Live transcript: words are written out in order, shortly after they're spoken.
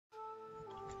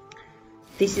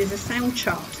This is a sound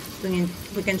chart.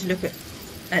 We're going to look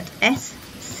at S,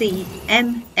 C,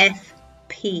 M, F,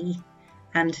 P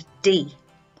and D.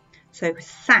 So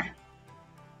sa,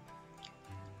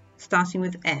 starting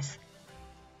with S.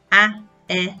 A,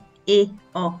 E, I,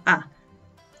 O, A.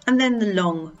 And then the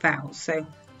long vowels. So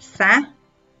sa,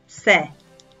 se,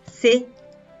 si,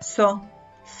 so,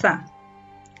 sa.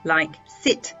 Like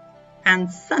sit and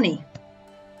sunny.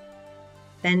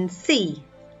 Then C.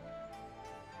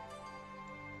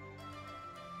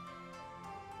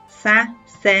 Sa,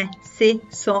 se, si,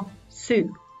 so,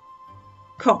 su.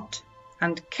 Cot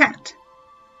and cat.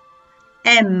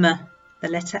 M, the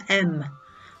letter M.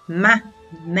 Ma,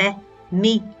 me,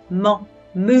 mi, mo,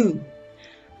 mu.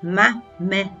 Ma,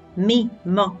 me, mi,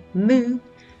 mo, mu.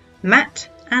 Mat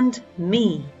and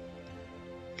me.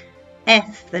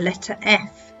 F, the letter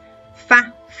F.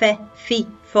 Fa, fe, fi,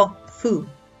 fo, fu.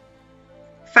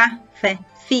 Fa, fe,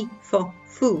 fi, fo,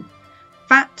 fu.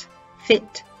 Fat,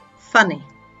 fit, funny.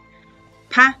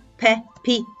 Pa, pe,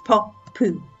 pi, po,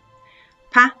 poo.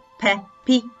 Pa, pe,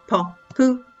 pi, po,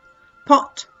 poo.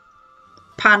 Pot,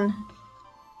 pan,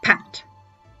 pat.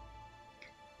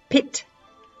 Pit,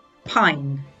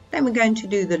 pine. Then we're going to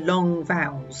do the long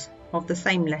vowels of the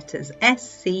same letters, S,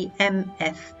 C, M,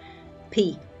 F,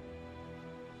 P.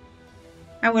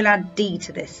 And we'll add D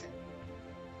to this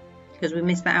because we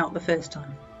missed that out the first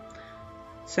time.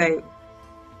 So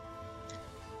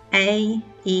A,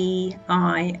 E,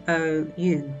 I, O,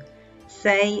 U.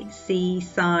 Say, see,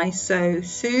 si, so,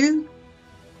 su.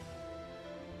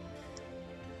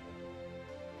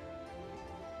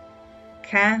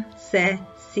 Ka, se,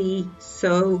 si,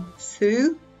 so,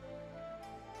 su.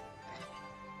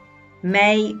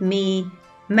 May, me,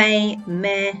 me,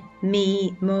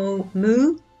 mi, mo,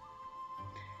 mu.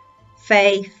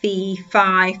 Fe, fi,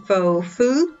 fi, fo,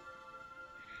 fu.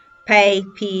 Pe,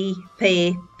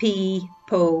 pi,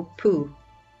 po, poo.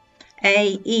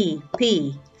 A, E,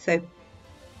 P. So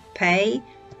pay,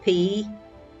 p,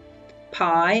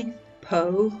 pi,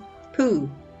 po, poo.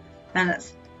 And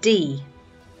that's D.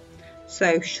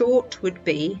 So short would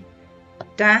be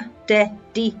da, de,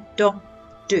 di, do,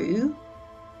 do.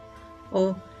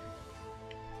 Or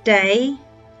day,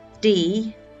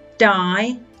 di,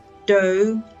 die,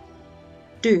 do,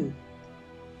 do.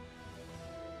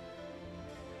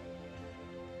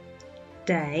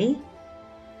 Day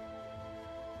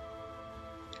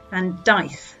and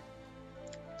dice.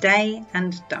 Day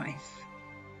and dice.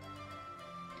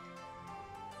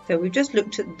 So we've just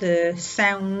looked at the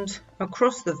sound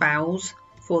across the vowels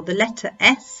for the letter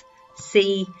S,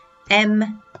 C,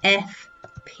 M, F,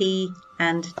 P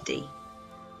and D.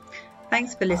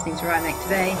 Thanks for listening to Right Neck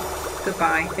today.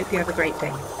 Goodbye. Hope you have a great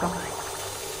day. Bye.